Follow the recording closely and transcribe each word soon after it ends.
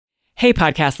Hey,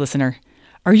 podcast listener.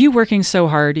 Are you working so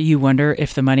hard you wonder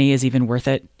if the money is even worth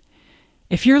it?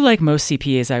 If you're like most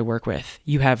CPAs I work with,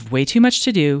 you have way too much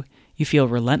to do, you feel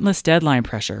relentless deadline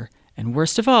pressure, and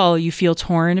worst of all, you feel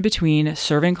torn between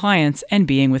serving clients and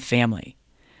being with family.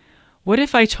 What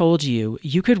if I told you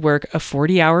you could work a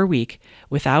 40-hour week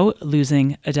without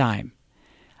losing a dime?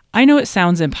 I know it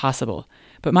sounds impossible,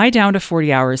 but my Down to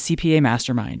 40 Hours CPA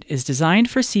Mastermind is designed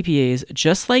for CPAs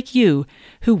just like you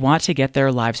who want to get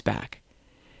their lives back.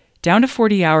 Down to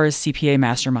 40 Hours CPA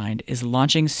Mastermind is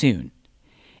launching soon.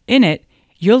 In it,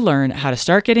 you'll learn how to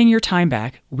start getting your time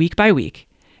back week by week,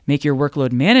 make your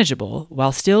workload manageable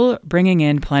while still bringing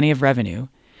in plenty of revenue,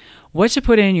 what to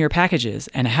put in your packages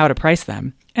and how to price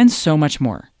them, and so much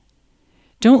more.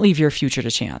 Don't leave your future to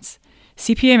chance.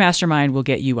 CPA Mastermind will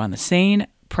get you on the sane,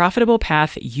 profitable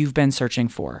path you've been searching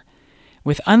for.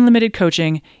 With unlimited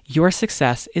coaching, your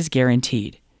success is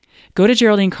guaranteed. Go to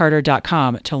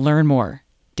GeraldineCarter.com to learn more.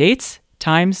 Dates,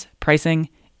 times, pricing,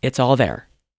 it's all there.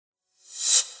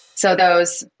 So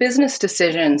those business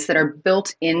decisions that are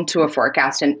built into a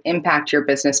forecast and impact your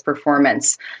business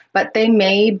performance, but they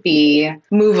may be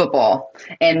movable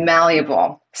and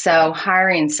malleable. So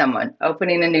hiring someone,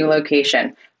 opening a new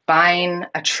location, buying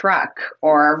a truck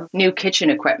or new kitchen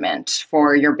equipment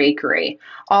for your bakery.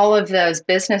 All of those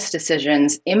business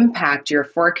decisions impact your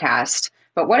forecast.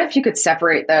 But what if you could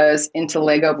separate those into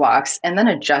Lego blocks and then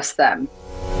adjust them?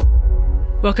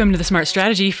 Welcome to the Smart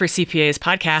Strategy for CPAs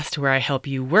podcast, where I help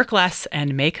you work less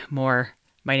and make more.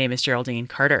 My name is Geraldine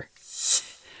Carter.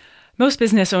 Most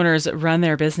business owners run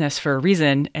their business for a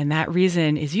reason, and that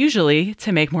reason is usually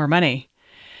to make more money.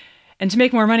 And to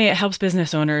make more money, it helps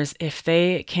business owners if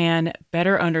they can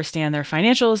better understand their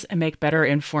financials and make better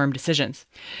informed decisions.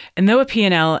 And though a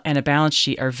P&L and a balance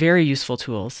sheet are very useful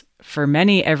tools, for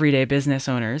many everyday business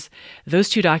owners, those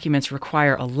two documents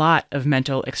require a lot of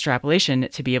mental extrapolation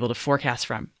to be able to forecast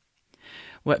from.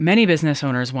 What many business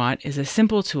owners want is a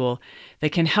simple tool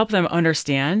that can help them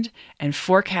understand and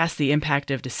forecast the impact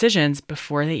of decisions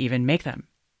before they even make them.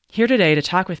 Here today to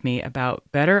talk with me about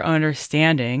better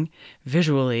understanding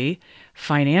visually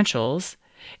financials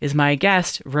is my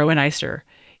guest, Rowan Eister,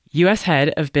 U.S.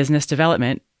 Head of Business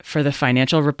Development for the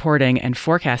financial reporting and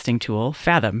forecasting tool,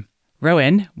 Fathom.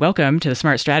 Rowan, welcome to the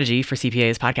Smart Strategy for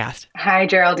CPAs podcast. Hi,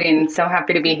 Geraldine. So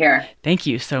happy to be here. Thank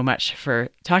you so much for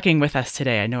talking with us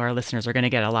today. I know our listeners are going to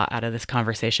get a lot out of this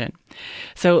conversation.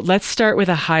 So let's start with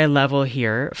a high level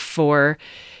here for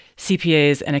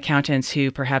CPAs and accountants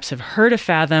who perhaps have heard of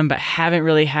Fathom but haven't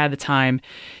really had the time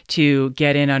to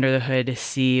get in under the hood to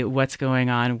see what's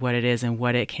going on, what it is, and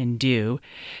what it can do.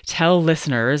 Tell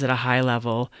listeners at a high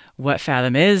level what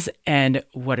Fathom is and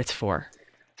what it's for.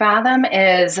 Fathom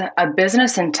is a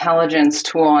business intelligence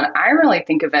tool, and I really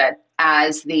think of it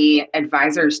as the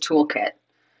advisor's toolkit.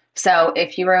 So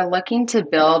if you are looking to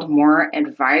build more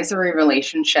advisory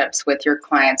relationships with your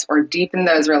clients or deepen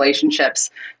those relationships,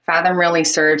 Fathom really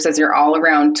serves as your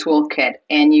all-around toolkit,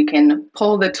 and you can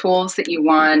pull the tools that you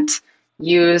want,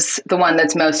 use the one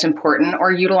that's most important,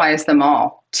 or utilize them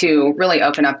all to really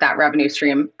open up that revenue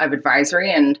stream of advisory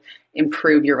and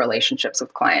improve your relationships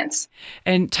with clients.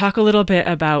 And talk a little bit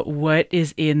about what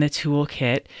is in the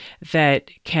toolkit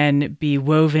that can be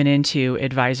woven into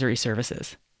advisory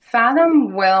services.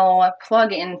 Fathom will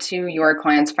plug into your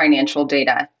client's financial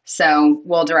data. So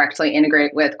we'll directly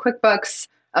integrate with QuickBooks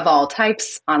of all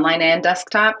types, online and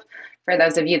desktop. For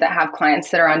those of you that have clients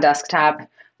that are on desktop,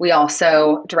 we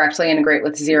also directly integrate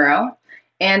with Xero.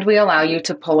 And we allow you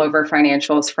to pull over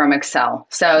financials from Excel.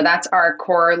 So that's our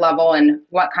core level and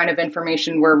what kind of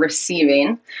information we're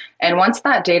receiving. And once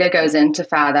that data goes into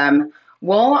Fathom,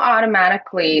 we'll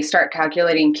automatically start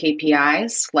calculating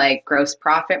KPIs like gross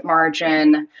profit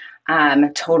margin,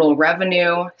 total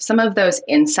revenue, some of those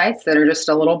insights that are just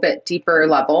a little bit deeper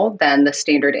level than the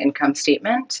standard income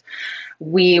statement.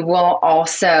 We will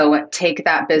also take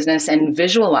that business and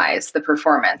visualize the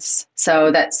performance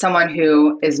so that someone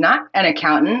who is not an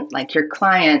accountant, like your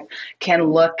client,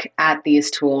 can look at these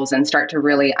tools and start to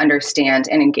really understand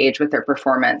and engage with their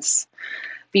performance.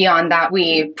 Beyond that,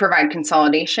 we provide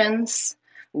consolidations.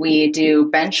 We do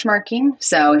benchmarking.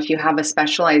 So if you have a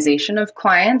specialization of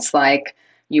clients, like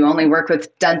you only work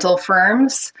with dental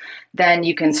firms, then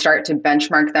you can start to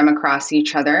benchmark them across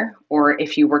each other. Or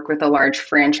if you work with a large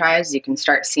franchise, you can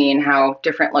start seeing how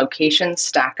different locations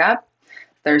stack up.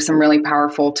 There's some really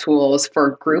powerful tools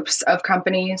for groups of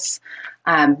companies.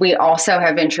 We also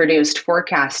have introduced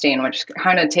forecasting, which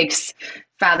kind of takes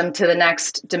Fathom to the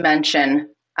next dimension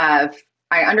of,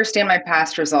 I understand my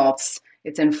past results.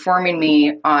 It's informing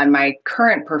me on my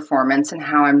current performance and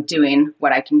how I'm doing,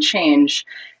 what I can change.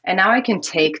 And now I can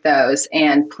take those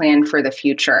and plan for the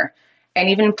future and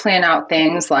even plan out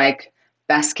things like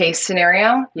best case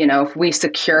scenario, if we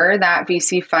secure that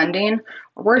VC funding,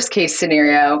 or worst case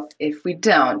scenario, if we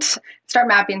don't, start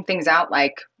mapping things out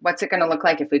like what's it going to look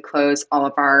like if we close all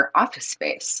of our office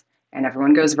space and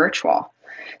everyone goes virtual.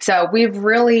 So we've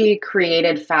really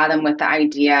created Fathom with the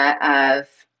idea of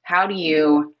how do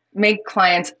you make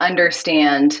clients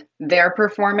understand their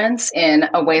performance in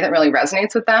a way that really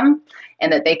resonates with them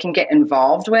and that they can get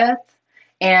involved with.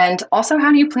 And also,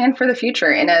 how do you plan for the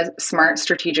future in a smart,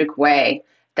 strategic way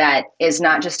that is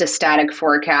not just a static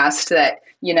forecast that,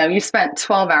 you spent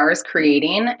 12 hours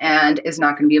creating and is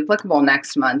not going to be applicable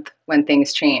next month when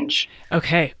things change.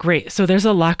 Okay, great. So there's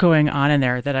a lot going on in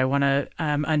there that I want to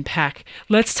unpack.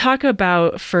 Let's talk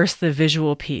about first the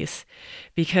visual piece,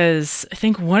 because I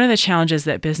think one of the challenges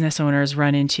that business owners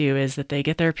run into is that they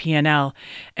get their P&L,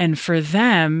 and for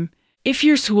them, if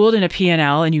you're schooled in a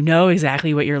P&L and you know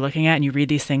exactly what you're looking at and you read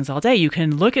these things all day, you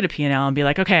can look at a P&L and be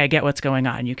like, okay, I get what's going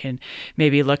on. You can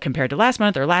maybe look compared to last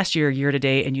month or last year, year to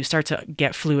date, and you start to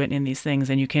get fluent in these things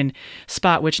and you can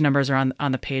spot which numbers are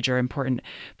on the page are important.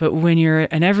 But when you're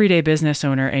an everyday business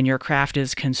owner and your craft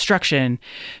is construction,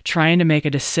 trying to make a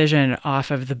decision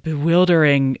off of the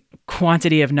bewildering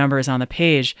quantity of numbers on the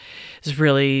page is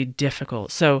really difficult.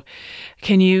 So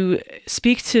can you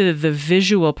speak to the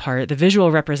visual part, the visual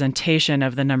representation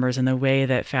of the numbers and the way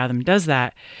that Fathom does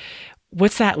that?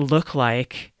 What's that look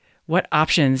like? What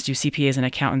options do CPAs and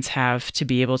accountants have to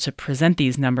be able to present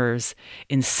these numbers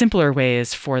in simpler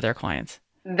ways for their clients?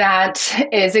 That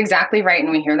is exactly right.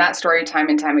 And we hear that story time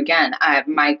and time again.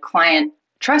 My client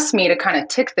trusts me to kind of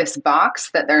tick this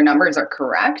box that their numbers are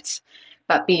correct.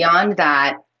 But beyond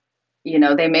that,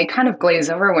 they may kind of glaze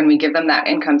over when we give them that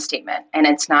income statement and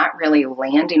it's not really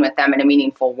landing with them in a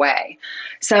meaningful way.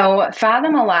 So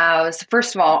Fathom allows,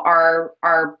 first of all,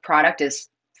 our product is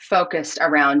focused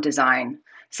around design.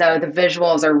 So the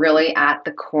visuals are really at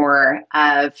the core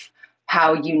of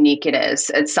how unique it is.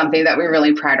 It's something that we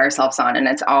really pride ourselves on, and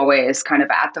it's always kind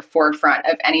of at the forefront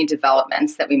of any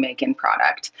developments that we make in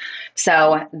product.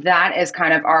 So that is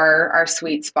kind of our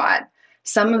sweet spot.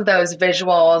 Some of those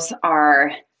visuals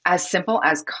are as simple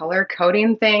as color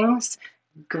coding things.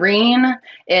 Green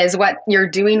is what you're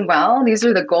doing well. These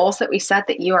are the goals that we set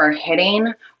that you are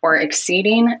hitting or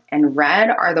exceeding, and red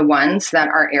are the ones that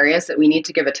are areas that we need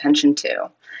to give attention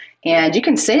to. And you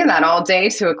can say that all day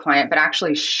to a client, but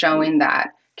actually showing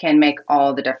that can make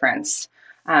all the difference.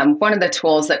 One of the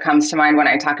tools that comes to mind when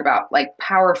I talk about like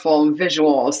powerful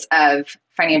visuals of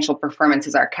financial performance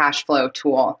is our cash flow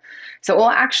tool. So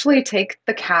we'll actually take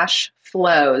the cash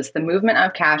flows, the movement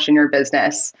of cash in your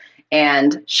business,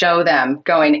 and show them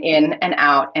going in and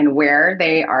out and where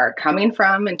they are coming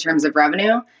from in terms of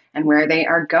revenue and where they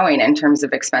are going in terms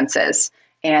of expenses.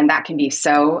 And that can be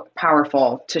so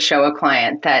powerful to show a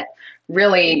client that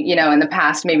really, in the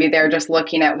past, maybe they're just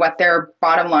looking at what their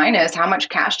bottom line is, how much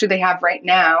cash do they have right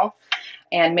now,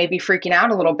 and maybe freaking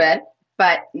out a little bit,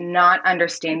 but not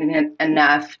understanding it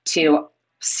enough to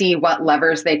see what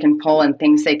levers they can pull and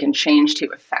things they can change to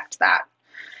affect that.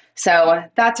 So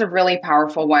that's a really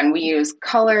powerful one. We use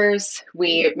colors.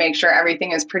 We make sure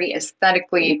everything is pretty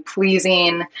aesthetically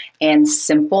pleasing and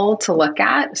simple to look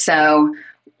at. So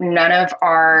none of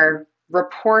our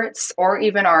reports or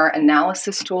even our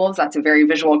analysis tools, that's a very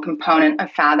visual component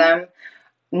of Fathom,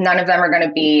 none of them are going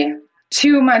to be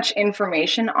too much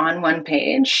information on one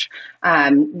page.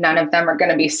 None of them are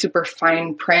going to be super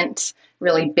fine print,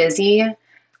 really busy.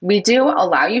 We do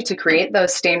allow you to create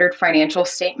those standard financial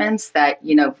statements that,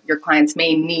 your clients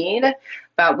may need,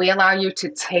 but we allow you to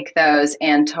take those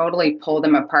and totally pull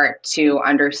them apart to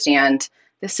understand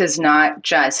this is not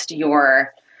just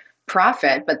your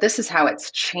profit, but this is how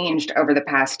it's changed over the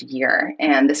past year.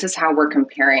 And this is how we're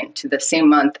comparing to the same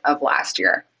month of last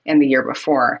year and the year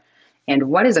before. And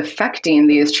what is affecting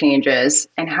these changes,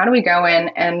 and how do we go in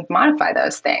and modify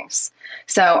those things?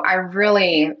 So I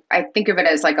think of it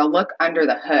as like a look under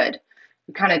the hood.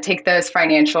 We kind of take those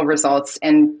financial results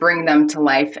and bring them to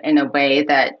life in a way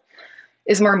that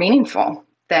is more meaningful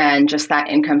than just that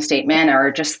income statement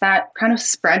or just that kind of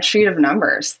spreadsheet of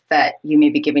numbers that you may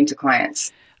be giving to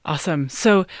clients. Awesome.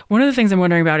 So one of the things I'm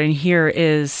wondering about in here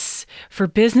is for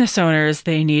business owners,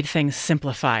 they need things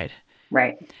simplified.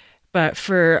 Right. But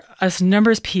for us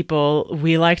numbers people,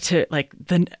 we like to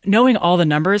knowing all the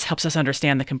numbers helps us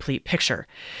understand the complete picture.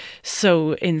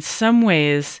 So in some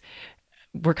ways,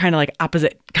 we're kind of like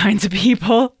opposite kinds of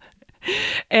people.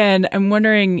 And I'm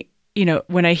wondering,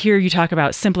 when I hear you talk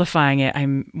about simplifying it,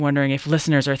 I'm wondering if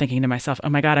listeners are thinking to myself, oh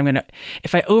my God,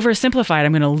 if I oversimplify it,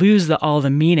 I'm going to lose all the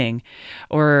meaning,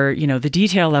 or, the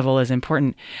detail level is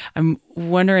important. I'm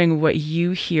wondering what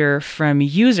you hear from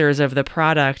users of the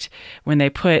product when they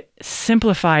put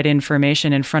simplified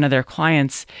information in front of their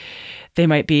clients. They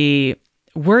might be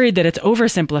worried that it's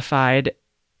oversimplified.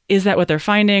 Is that what they're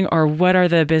finding, or what are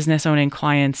the business owning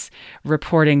clients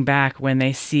reporting back when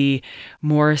they see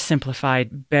more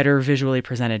simplified, better visually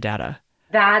presented data?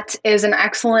 That is an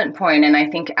excellent point. And I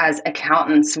think as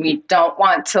accountants, we don't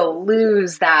want to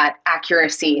lose that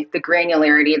accuracy, the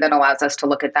granularity that allows us to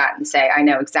look at that and say, I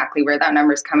know exactly where that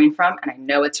number is coming from and I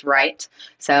know it's right.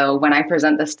 So when I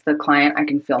present this to the client, I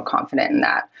can feel confident in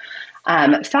that.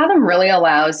 Fathom really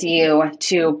allows you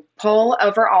to pull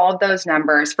over all of those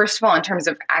numbers. First of all, in terms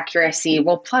of accuracy,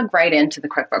 we'll plug right into the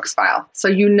QuickBooks file. So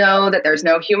you know that there's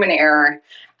no human error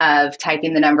of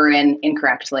typing the number in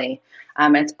incorrectly.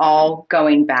 It's all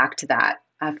going back to that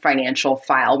financial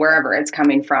file, wherever it's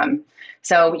coming from.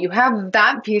 So you have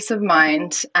that peace of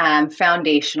mind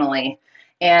foundationally.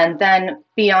 And then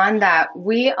beyond that,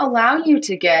 we allow you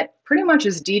to get pretty much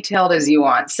as detailed as you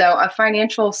want. So a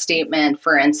financial statement,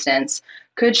 for instance,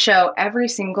 could show every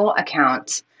single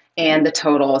account and the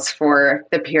totals for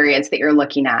the periods that you're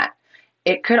looking at.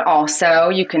 It could also,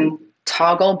 you can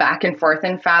toggle back and forth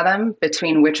in Fathom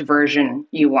between which version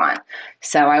you want.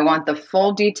 So I want the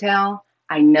full detail.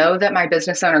 I know that my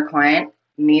business owner client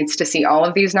needs to see all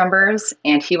of these numbers,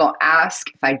 and he will ask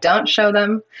if I don't show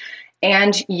them.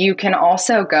 And you can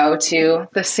also go to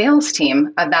the sales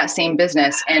team of that same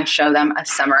business and show them a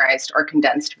summarized or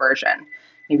condensed version.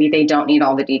 Maybe they don't need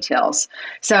all the details.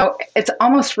 So it's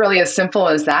almost really as simple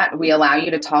as that. We allow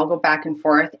you to toggle back and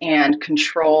forth and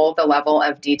control the level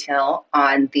of detail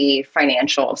on the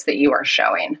financials that you are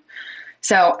showing.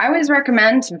 So I always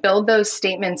recommend build those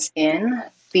statements in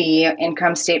the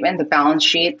income statement, the balance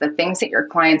sheet, the things that your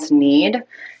clients need.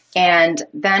 And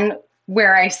then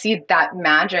where I see that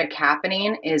magic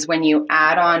happening is when you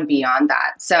add on beyond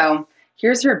that. So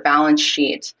here's your balance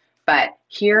sheet, but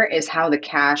here is how the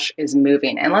cash is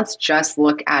moving. And let's just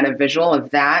look at a visual of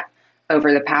that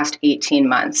over the past 18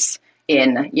 months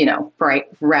in, bright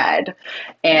red,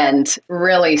 and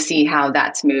really see how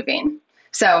that's moving.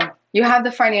 So you have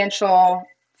the financial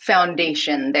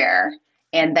foundation there,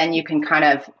 and then you can kind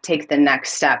of take the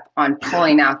next step on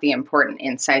pulling out the important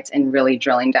insights and really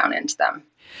drilling down into them.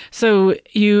 So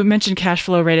you mentioned cash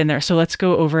flow right in there. So let's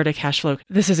go over to cash flow.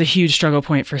 This is a huge struggle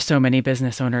point for so many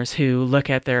business owners who look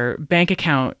at their bank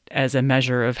account as a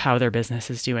measure of how their business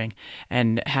is doing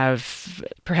and have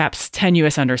perhaps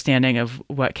tenuous understanding of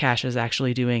what cash is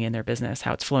actually doing in their business,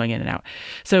 how it's flowing in and out.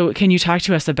 So can you talk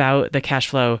to us about the cash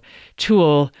flow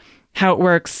tool, how it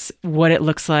works, what it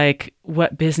looks like,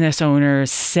 what business owners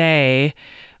say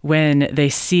when they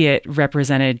see it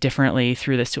represented differently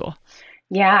through this tool?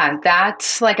 Yeah,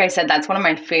 that's, like I said, that's one of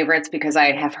my favorites because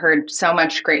I have heard so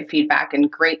much great feedback and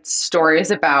great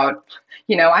stories about,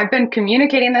 I've been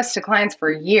communicating this to clients for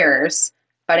years,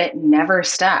 but it never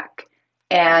stuck.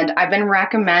 And I've been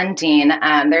recommending,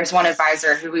 there's one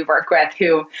advisor who we work with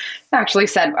who actually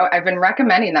said, I've been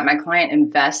recommending that my client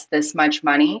invest this much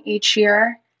money each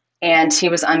year. And he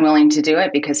was unwilling to do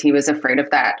it because he was afraid of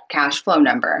that cash flow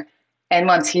number. And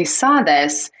once he saw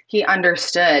this, he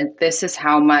understood this is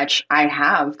how much I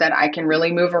have that I can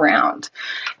really move around.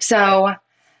 So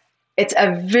it's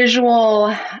a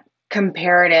visual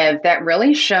comparative that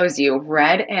really shows you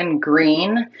red and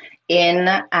green in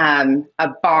a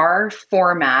bar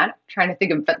format. I'm trying to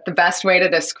think of the best way to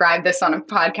describe this on a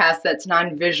podcast that's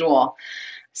non-visual.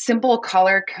 Simple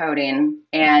color coding,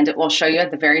 and it will show you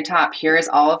at the very top, here is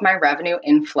all of my revenue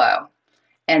inflow.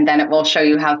 And then it will show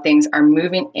you how things are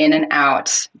moving in and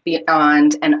out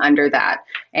beyond and under that.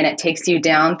 And it takes you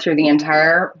down through the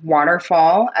entire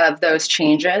waterfall of those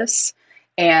changes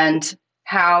and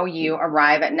how you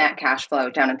arrive at net cash flow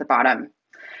down at the bottom.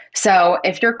 So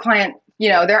if your client,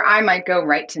 their eye might go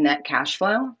right to net cash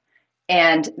flow,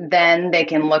 and then they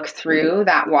can look through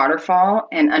that waterfall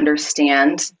and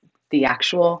understand the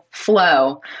actual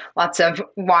flow. Lots of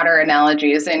water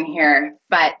analogies in here,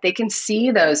 but they can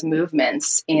see those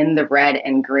movements in the red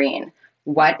and green.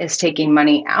 What is taking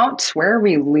money out? Where are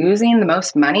we losing the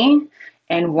most money?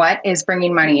 And what is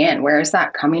bringing money in? Where is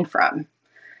that coming from?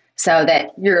 So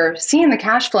that you're seeing the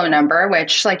cash flow number,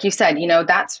 which, like you said,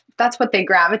 that's what they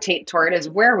gravitate toward, is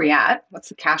where are we at? What's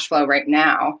the cash flow right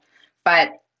now?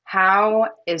 But how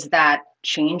is that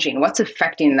changing? What's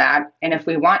affecting that? And if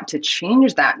we want to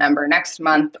change that number next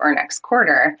month or next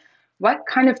quarter, what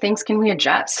kind of things can we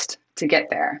adjust to get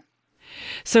there?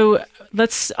 So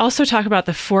let's also talk about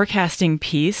the forecasting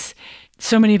piece.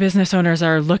 So many business owners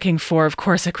are looking for, of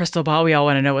course, a crystal ball. We all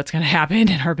want to know what's going to happen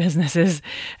in our businesses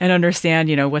and understand,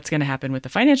 what's going to happen with the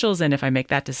financials. And if I make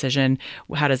that decision,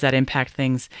 how does that impact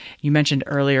things? You mentioned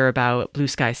earlier about blue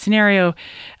sky scenario,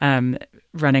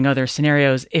 running other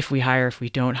scenarios, if we hire, if we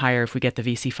don't hire, if we get the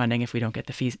VC funding, if we don't get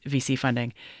the VC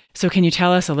funding. So can you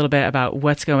tell us a little bit about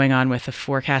what's going on with the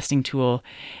forecasting tool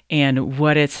and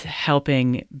what it's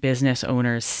helping business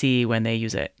owners see when they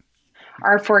use it?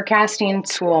 Our forecasting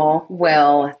tool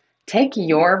will take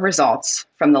your results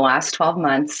from the last 12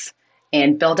 months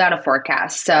and build out a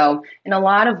forecast. So in a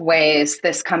lot of ways,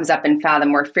 this comes up in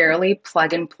Fathom. We're fairly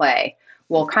plug and play.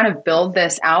 We'll kind of build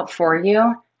this out for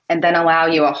you and then allow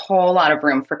you a whole lot of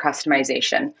room for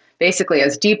customization, basically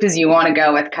as deep as you want to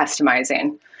go with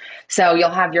customizing. So you'll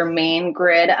have your main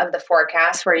grid of the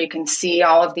forecast where you can see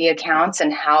all of the accounts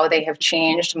and how they have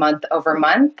changed month over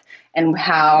month and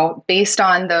how, based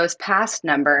on those past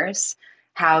numbers,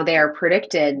 how they are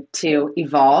predicted to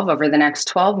evolve over the next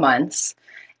 12 months.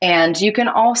 And you can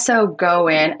also go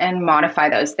in and modify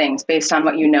those things based on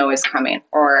what you know is coming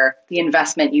or the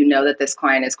investment you know that this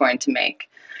client is going to make.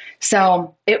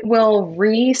 So it will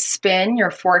respin, your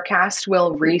forecast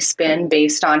will respin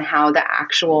based on how the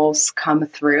actuals come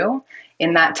through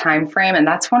in that time frame. And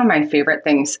that's one of my favorite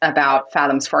things about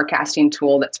Fathom's forecasting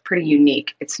tool that's pretty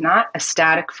unique. It's not a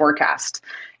static forecast.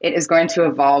 It is going to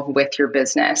evolve with your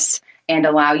business and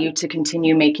allow you to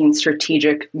continue making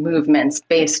strategic movements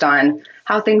based on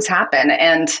how things happen.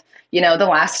 And the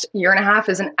last year and a half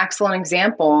is an excellent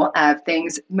example of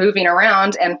things moving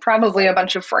around and probably a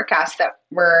bunch of forecasts that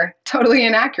were totally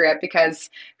inaccurate because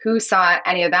who saw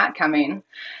any of that coming?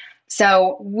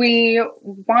 So we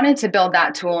wanted to build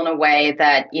that tool in a way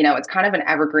that, it's kind of an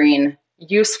evergreen,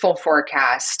 useful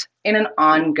forecast in an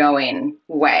ongoing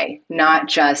way, not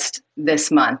just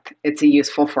this month. It's a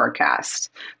useful forecast,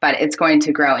 but it's going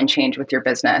to grow and change with your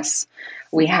business.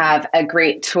 We have a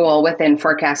great tool within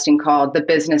forecasting called the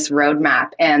Business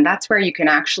Roadmap, and that's where you can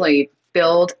actually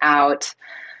build out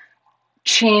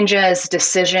changes,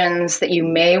 decisions that you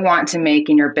may want to make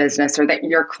in your business or that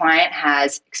your client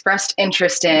has expressed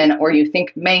interest in or you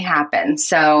think may happen.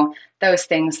 So those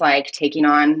things like taking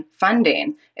on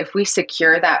funding. If we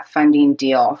secure that funding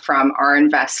deal from our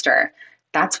investor,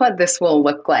 that's what this will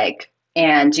look like.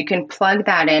 And you can plug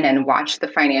that in and watch the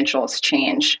financials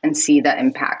change and see the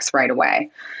impacts right away.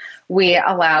 We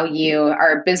allow you,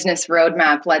 our business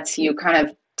roadmap lets you kind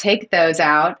of take those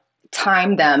out,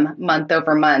 time them month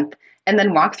over month, and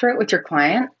then walk through it with your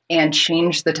client and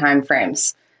change the time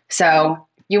frames. So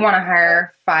you want to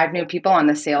hire 5 new people on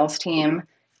the sales team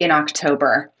in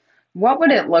October. What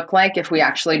would it look like if we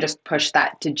actually just pushed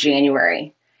that to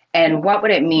January? And what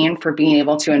would it mean for being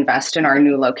able to invest in our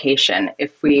new location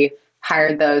if we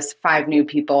hired those 5 new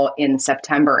people in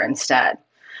September instead?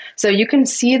 So you can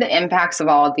see the impacts of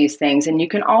all of these things, and you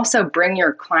can also bring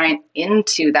your client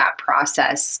into that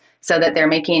process so that they're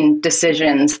making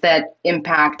decisions that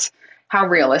impact how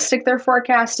realistic their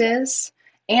forecast is,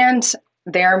 and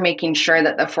they're making sure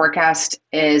that the forecast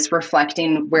is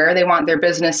reflecting where they want their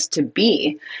business to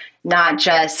be, not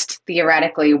just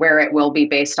theoretically where it will be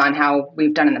based on how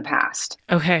we've done in the past.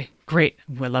 Okay, great.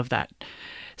 We love that.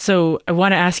 So I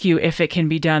want to ask you if it can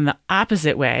be done the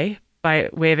opposite way. By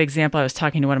way of example, I was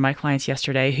talking to one of my clients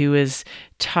yesterday who was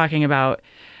talking about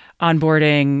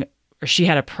onboarding, or she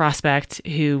had a prospect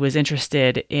who was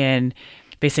interested in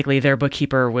basically their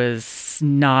bookkeeper was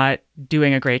not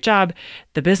doing a great job.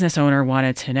 The business owner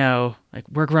wanted to know, like,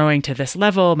 we're growing to this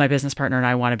level. My business partner and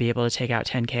I want to be able to take out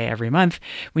 10K every month.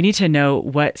 We need to know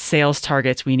what sales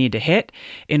targets we need to hit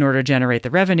in order to generate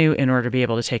the revenue in order to be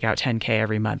able to take out 10K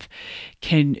every month.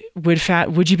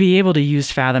 Would you be able to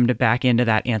use Fathom to back into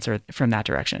that answer from that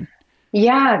direction?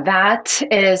 Yeah, that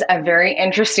is a very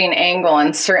interesting angle.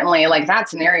 And certainly, like, that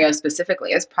scenario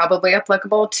specifically is probably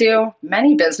applicable to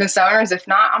many business owners, if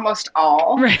not almost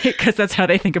all. Right, because that's how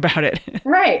they think about it.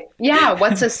 Right. Yeah.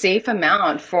 What's a safe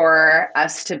amount for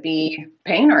us to be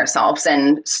paying ourselves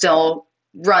and still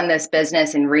run this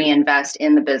business and reinvest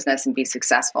in the business and be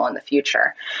successful in the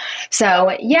future?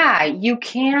 So, yeah, you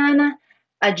can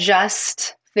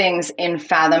adjust things in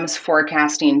Fathom's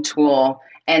forecasting tool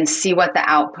and see what the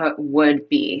output would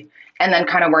be, and then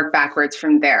kind of work backwards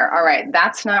from there. All right,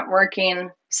 that's not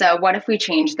working. So what if we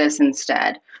change this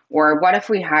instead? Or what if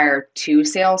we hire 2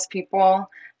 salespeople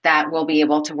that will be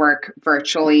able to work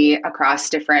virtually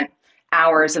across different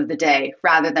hours of the day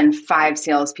rather than 5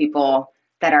 salespeople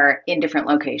that are in different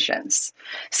locations.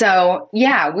 So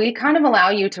yeah, we kind of allow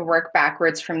you to work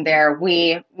backwards from there.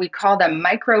 We call them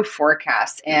micro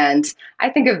forecasts, and I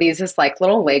think of these as like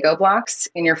little Lego blocks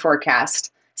in your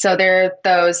forecast. So they're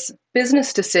those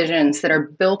business decisions that are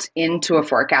built into a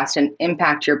forecast and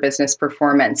impact your business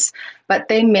performance, but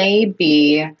they may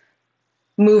be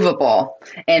movable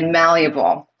and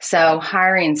malleable. So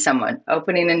hiring someone,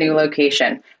 opening a new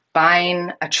location,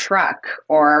 buying a truck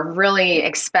or really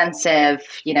expensive,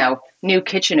 new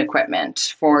kitchen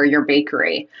equipment for your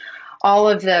bakery. All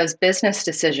of those business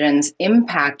decisions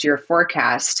impact your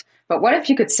forecast. But what if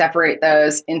you could separate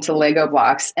those into Lego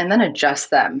blocks and then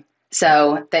adjust them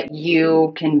so that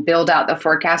you can build out the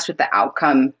forecast with the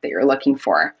outcome that you're looking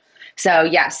for? So,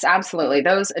 yes, absolutely.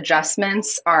 Those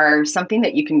adjustments are something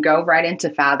that you can go right into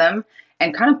Fathom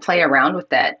and kind of play around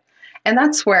with it. And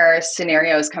that's where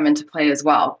scenarios come into play as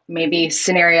well. Maybe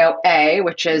scenario A,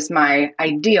 which is my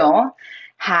ideal,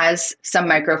 has some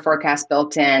micro forecast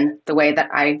built in the way that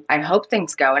I hope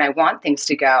things go and I want things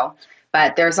to go.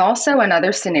 But there's also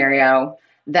another scenario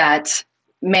that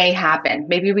may happen.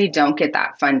 Maybe we don't get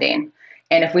that funding.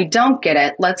 And if we don't get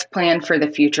it, let's plan for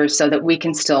the future so that we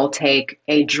can still take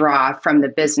a draw from the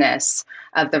business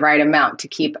of the right amount to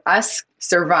keep us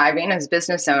surviving as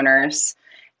business owners.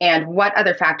 And what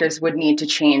other factors would need to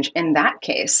change in that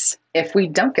case if we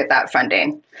don't get that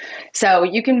funding? So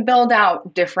you can build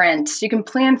out you can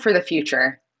plan for the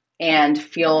future and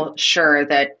feel sure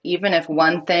that even if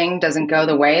one thing doesn't go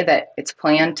the way that it's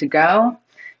planned to go,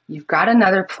 you've got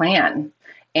another plan.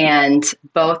 And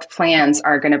both plans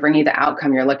are going to bring you the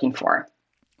outcome you're looking for.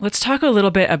 Let's talk a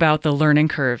little bit about the learning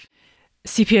curve.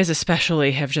 CPAs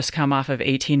especially have just come off of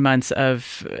 18 months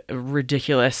of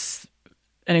ridiculous,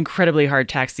 an incredibly hard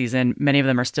tax season. Many of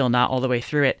them are still not all the way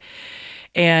through it.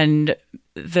 And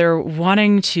they're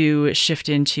wanting to shift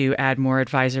into add more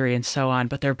advisory and so on,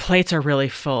 but their plates are really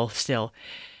full still.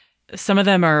 Some of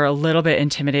them are a little bit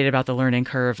intimidated about the learning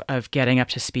curve of getting up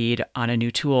to speed on a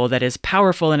new tool that is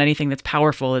powerful, and anything that's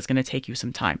powerful is going to take you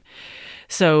some time.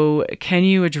 So can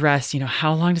you address,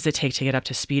 how long does it take to get up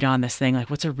to speed on this thing? Like,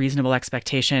 what's a reasonable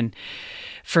expectation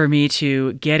for me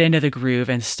to get into the groove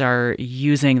and start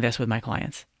using this with my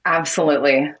clients?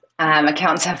 Absolutely.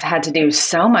 Accountants have had to do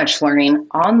so much learning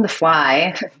on the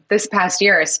fly this past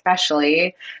year,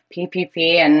 especially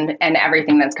PPP and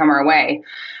everything that's come our way.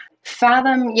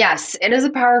 Fathom, yes, it is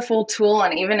a powerful tool.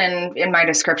 And even in my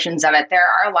descriptions of it, there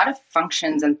are a lot of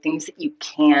functions and things that you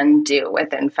can do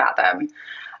within Fathom.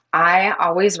 I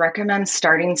always recommend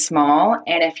starting small.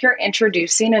 And if you're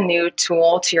introducing a new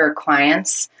tool to your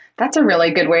clients, that's a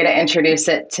really good way to introduce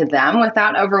it to them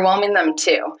without overwhelming them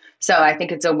too. So I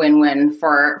think it's a win-win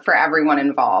for everyone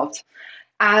involved.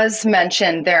 As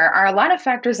mentioned, there are a lot of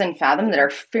factors in Fathom that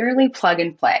are fairly plug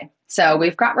and play. So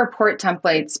we've got report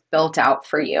templates built out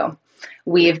for you.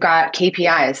 We've got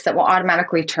KPIs that will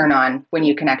automatically turn on when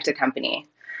you connect a company.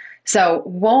 So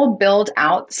we'll build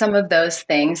out some of those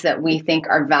things that we think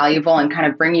are valuable and kind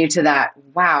of bring you to that,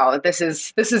 wow, this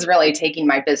is really taking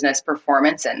my business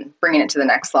performance and bringing it to the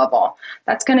next level.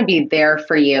 That's going to be there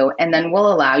for you, and then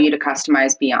we'll allow you to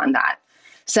customize beyond that.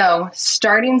 So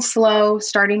starting slow,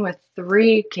 starting with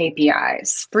 3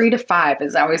 KPIs, 3 to 5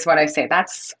 is always what I say.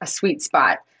 That's a sweet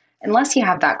spot. Unless you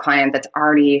have that client that's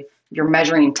already, you're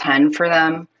measuring 10 for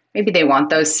them, maybe they want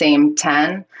those same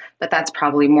 10, but that's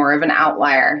probably more of an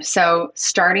outlier. So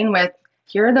starting with,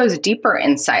 here are those deeper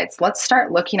insights. Let's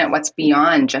start looking at what's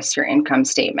beyond just your income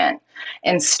statement.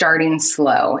 And starting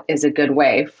slow is a good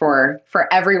way for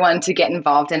everyone to get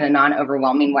involved in a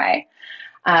non-overwhelming way.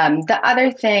 The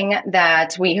other thing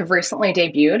that we have recently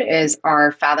debuted is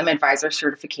our Fathom Advisor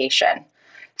certification.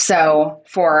 So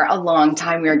for a long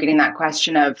time, we were getting that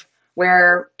question of,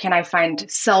 where can I find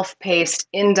self-paced,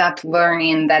 in-depth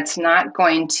learning that's not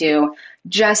going to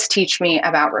just teach me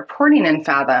about reporting in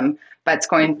Fathom, but it's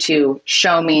going to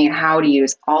show me how to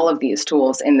use all of these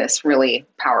tools in this really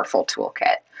powerful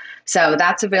toolkit. So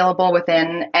that's available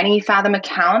within any Fathom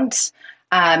account.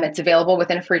 It's available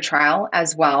within a free trial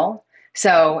as well.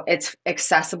 So it's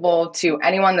accessible to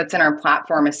anyone that's in our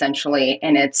platform, essentially,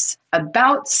 and it's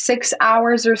about 6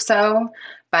 hours or so,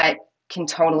 but can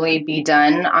totally be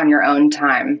done on your own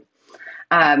time.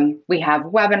 We have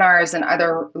webinars and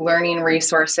other learning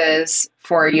resources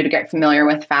for you to get familiar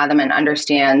with Fathom and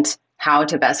understand how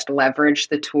to best leverage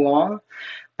the tool.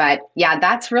 But yeah,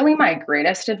 that's really my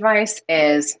greatest advice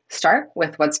is start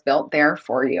with what's built there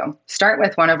for you. Start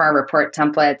with one of our report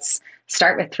templates.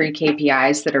 Start with 3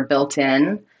 KPIs that are built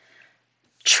in.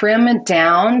 Trim it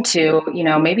down to,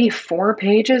 maybe 4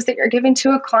 pages that you're giving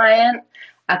to a client,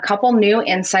 a couple new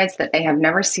insights that they have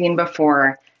never seen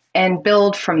before, and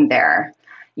build from there.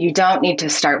 You don't need to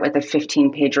start with a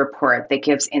 15-page report that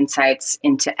gives insights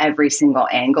into every single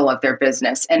angle of their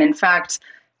business. And in fact,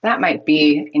 that might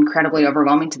be incredibly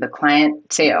overwhelming to the client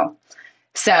too.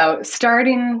 So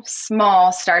starting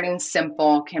small, starting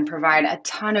simple can provide a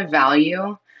ton of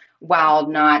value while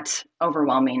not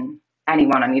overwhelming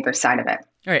anyone on either side of it.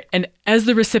 All right. And as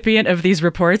the recipient of these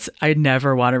reports, I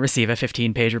never want to receive a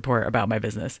 15-page report about my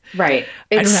business. Right.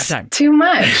 I don't have time. Too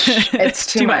much.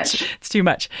 It's too much. It's too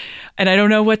much. And I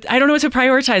don't know what to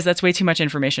prioritize. That's way too much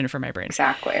information for my brain.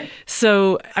 Exactly.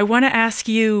 So I want to ask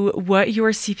you what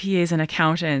your CPAs and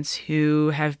accountants who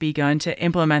have begun to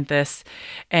implement this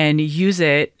and use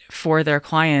it for their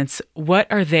clients, what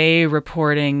are they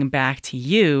reporting back to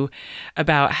you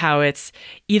about how it's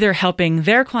either helping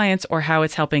their clients or how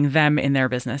it's helping them in their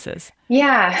businesses?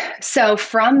 Yeah. So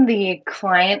from the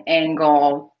client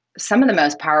angle, some of the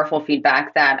most powerful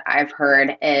feedback that I've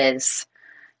heard is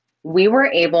we were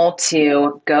able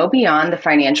to go beyond the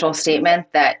financial statement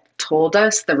that told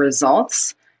us the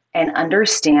results and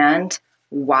understand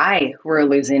why we're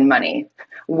losing money,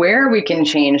 where we can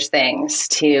change things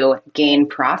to gain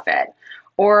profit,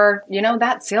 or,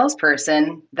 that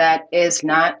salesperson that is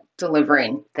not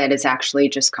delivering, that is actually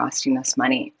just costing us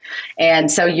money. And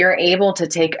so you're able to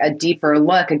take a deeper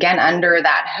look again under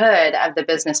that hood of the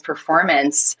business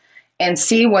performance and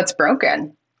see what's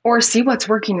broken or see what's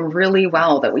working really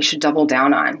well that we should double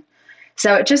down on.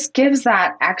 So it just gives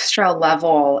that extra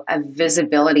level of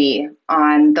visibility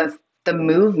on the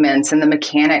movements and the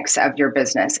mechanics of your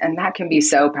business. And that can be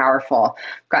so powerful.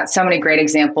 I've got so many great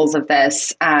examples of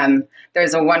this.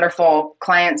 There's a wonderful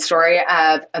client story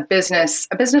of a business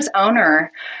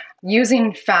owner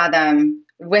using Fathom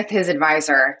with his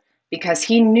advisor because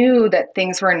he knew that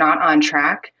things were not on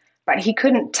track, but he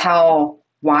couldn't tell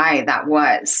why that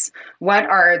was. What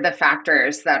are the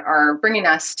factors that are bringing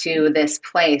us to this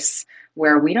place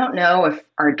where we don't know if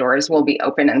our doors will be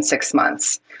open in 6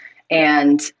 months?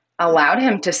 And allowed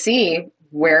him to see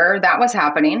where that was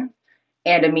happening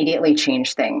and immediately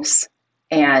change things.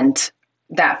 And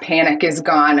that panic is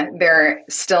gone. They're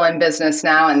still in business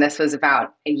now, and this was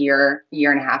about a year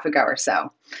and a half ago or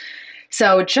so.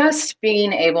 So just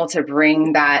being able to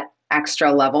bring that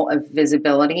extra level of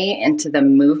visibility into the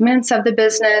movements of the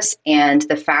business and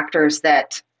the factors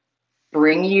that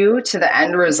bring you to the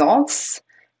end results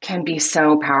can be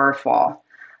so powerful.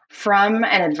 From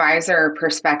an advisor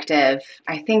perspective,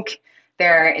 I think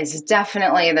there is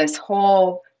definitely this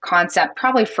whole concept,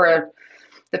 probably for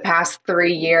the past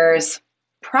 3 years,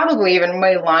 probably even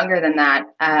way longer than that,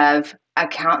 of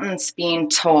accountants being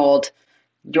told,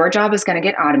 your job is going to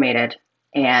get automated.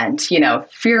 And,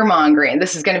 fear mongering.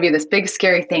 This is going to be this big,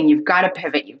 scary thing. You've got to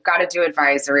pivot. You've got to do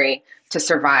advisory to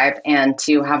survive and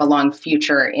to have a long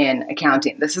future in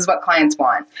accounting. This is what clients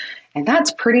want. And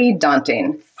that's pretty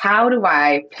daunting. How do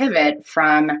I pivot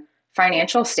from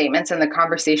financial statements and the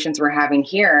conversations we're having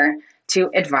here to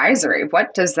advisory?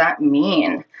 What does that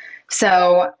mean?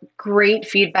 So great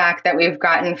feedback that we've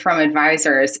gotten from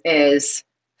advisors is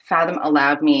Fathom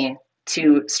allowed me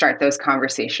to start those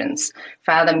conversations.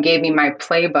 Fathom gave me my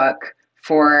playbook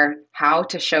for how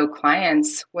to show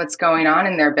clients what's going on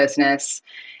in their business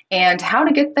and how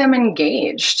to get them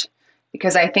engaged.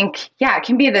 Because I think, it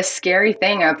can be this scary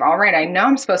thing of, all right, I know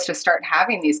I'm supposed to start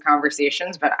having these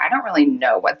conversations, but I don't really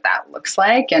know what that looks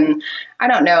like. And I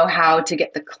don't know how to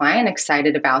get the client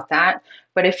excited about that.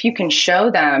 But if you can show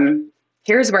them,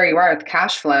 here's where you are with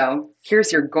cash flow,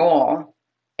 here's your goal,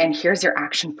 and here's your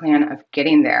action plan of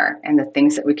getting there and the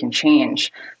things that we can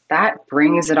change, that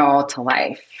brings it all to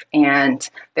life. And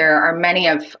there are many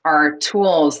of our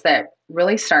tools that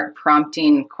really start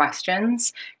prompting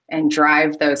questions and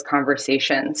drive those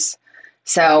conversations.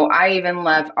 So I even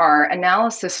love our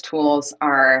analysis tools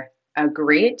are a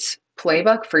great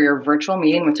playbook for your virtual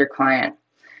meeting with your client.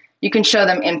 You can show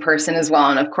them in person as well.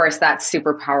 And of course, that's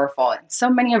super powerful. So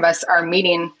many of us are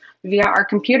meeting via our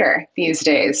computer these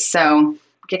days. So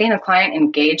getting a client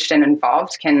engaged and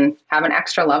involved can have an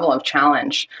extra level of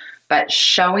challenge. But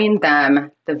showing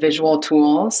them the visual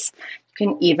tools, you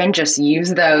can even just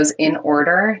use those in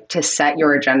order to set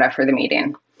your agenda for the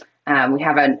meeting. We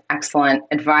have an excellent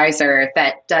advisor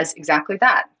that does exactly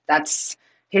that. That's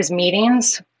his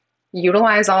meetings,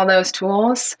 utilize all those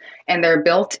tools, and they're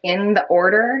built in the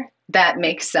order that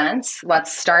makes sense.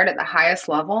 Let's start at the highest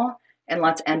level and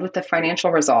let's end with the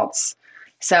financial results.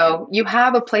 So you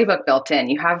have a playbook built in.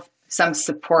 You have some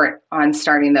support on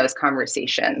starting those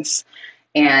conversations.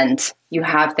 And you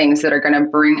have things that are going to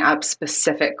bring up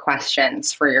specific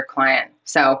questions for your client.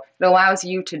 So it allows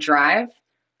you to drive,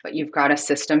 but you've got a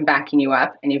system backing you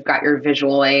up and you've got your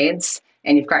visual aids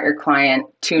and you've got your client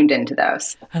tuned into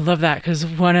those. I love that, because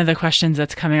one of the questions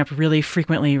that's coming up really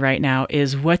frequently right now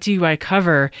is, what do I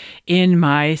cover in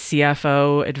my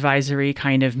CFO advisory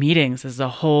kind of meetings? There's a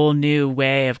whole new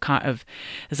way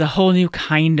there's a whole new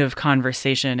kind of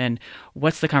conversation, and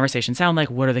what's the conversation sound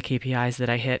like? What are the KPIs that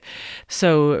I hit?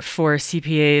 So for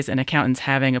CPAs and accountants,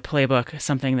 having a playbook,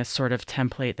 something that's sort of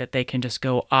template that they can just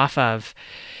go off of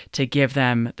to give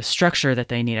them the structure that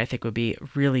they need, I think would be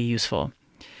really useful.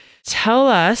 Tell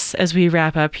us, as we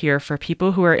wrap up here, for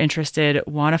people who are interested,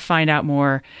 want to find out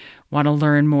more, want to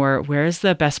learn more, where is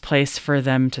the best place for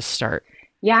them to start?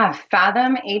 Yeah,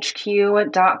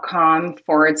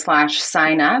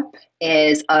 fathomhq.com/sign up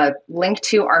is a link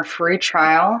to our free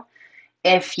trial.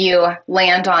 If you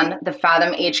land on the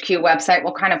Fathom HQ website,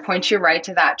 we'll kind of point you right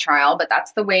to that trial, but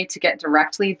that's the way to get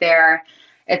directly there.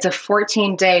 It's a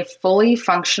 14-day fully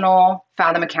functional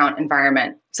Fathom account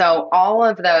environment. So all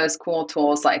of those cool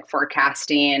tools like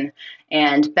forecasting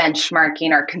and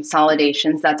benchmarking or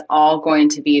consolidations, that's all going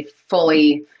to be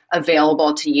fully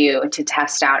available to you to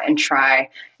test out and try,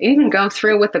 even go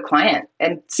through with the client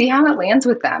and see how it lands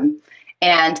with them.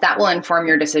 And that will inform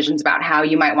your decisions about how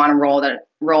you might want to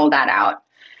roll that out.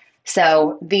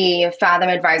 So the Fathom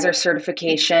Advisor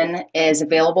certification is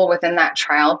available within that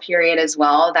trial period as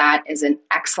well. That is an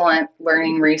excellent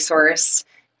learning resource.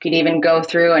 You could even go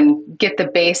through and get the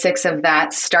basics of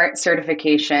that start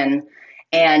certification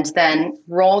and then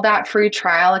roll that free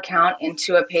trial account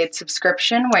into a paid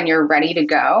subscription when you're ready to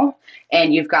go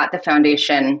and you've got the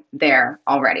foundation there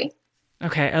already.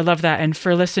 Okay, I love that. And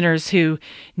for listeners who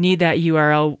need that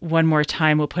URL one more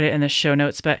time, we'll put it in the show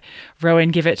notes. But Rowan,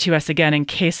 give it to us again in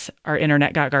case our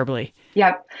internet got garbly.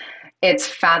 Yep. It's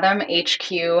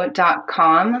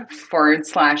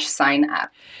fathomhq.com/sign up.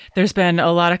 There's been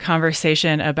a lot of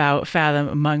conversation about Fathom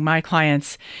among my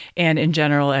clients and in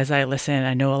general as I listen.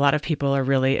 I know a lot of people are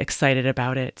really excited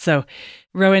about it. So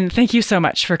Rowan, thank you so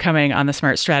much for coming on the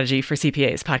Smart Strategy for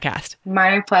CPAs podcast.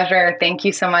 My pleasure. Thank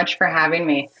you so much for having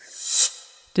me.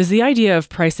 Does the idea of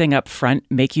pricing up front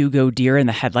make you go deer in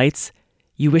the headlights?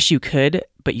 You wish you could,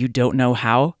 but you don't know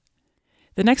how?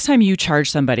 The next time you charge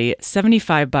somebody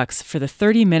 $75 for the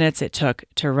 30 minutes it took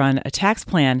to run a tax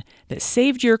plan that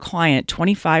saved your client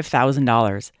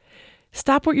 $25,000,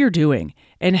 stop what you're doing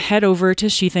and head over to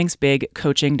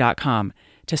SheThinksBigCoaching.com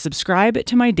to subscribe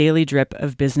to my daily drip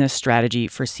of business strategy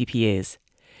for CPAs.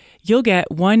 You'll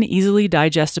get one easily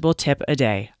digestible tip a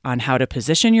day on how to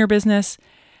position your business,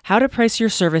 how to price your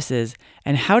services,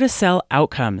 and how to sell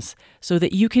outcomes so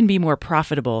that you can be more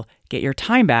profitable, get your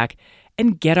time back,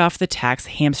 and get off the tax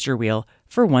hamster wheel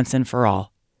for once and for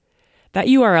all. That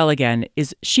URL again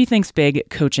is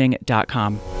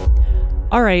SheThinksBigCoaching.com.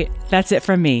 All right, that's it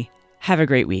from me. Have a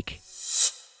great week.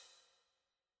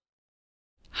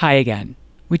 Hi again.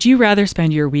 Would you rather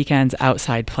spend your weekends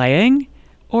outside playing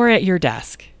or at your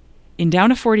desk? In Down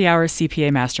to 40 Hours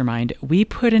CPA Mastermind, we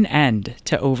put an end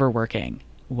to overworking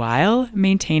while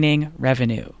maintaining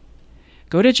revenue.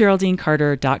 Go to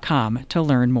GeraldineCarter.com to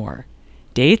learn more.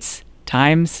 Dates,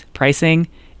 times, pricing,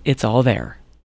 it's all there.